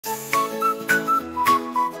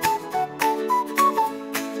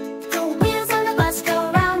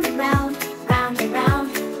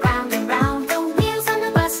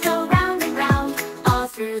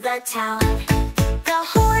town. The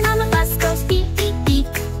horn on the bus goes beep, beep, beep,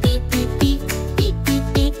 beep, beep, beep, beep, beep,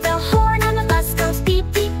 beep. The horn on the bus goes beep,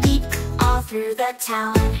 beep, beep, all through the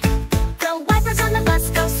town. The wipers on the bus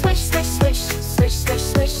go swish, swish, swish, swish, swish,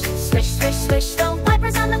 swish, swish, swish, swish. The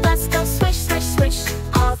wipers on the bus go swish, swish, swish,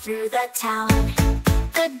 all through the town.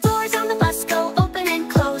 The doors on the bus go open and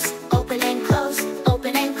close, open and close,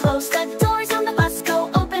 open and close. The doors on the bus go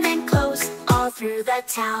open and close, all through the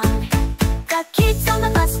town. The kids on the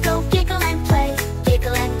bus go giggle and play,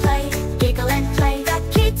 giggle and play, giggle and play. The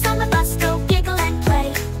kids on the bus go giggle and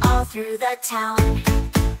play, all through the town.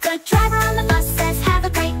 The driver on the bus says, have a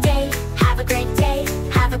great day, have a great day,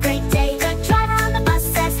 have a great day. The driver on the bus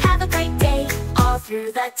says, have a great day, all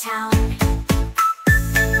through the town.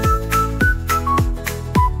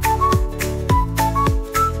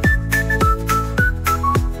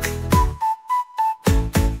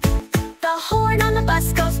 The horn on the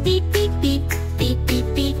bus goes beep, beep, beep, beep, beep,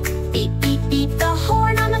 beep, beep, beep, beep. The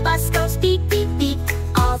horn on the bus goes beep, beep, beep,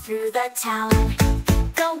 all through the town.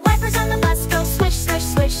 The wipers on the bus go swish, swish,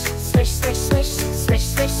 swish, swish, swish, swish, swish,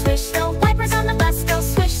 swish, swish. The wipers on the bus go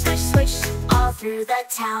swish, swish, swish, all through the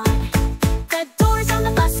town. The doors on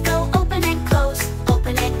the bus go open and close,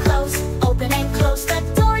 open and close, open and close. The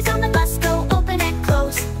doors on the bus go open and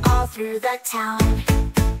close, all through the town.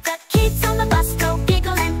 The kids on the bus go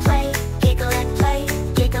giggle and play, giggle and play,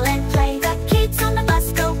 giggle and play. The kids on the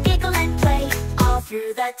bus go giggle and play, all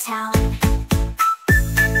through the town.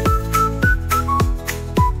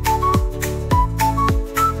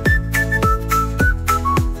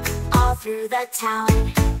 All through the town.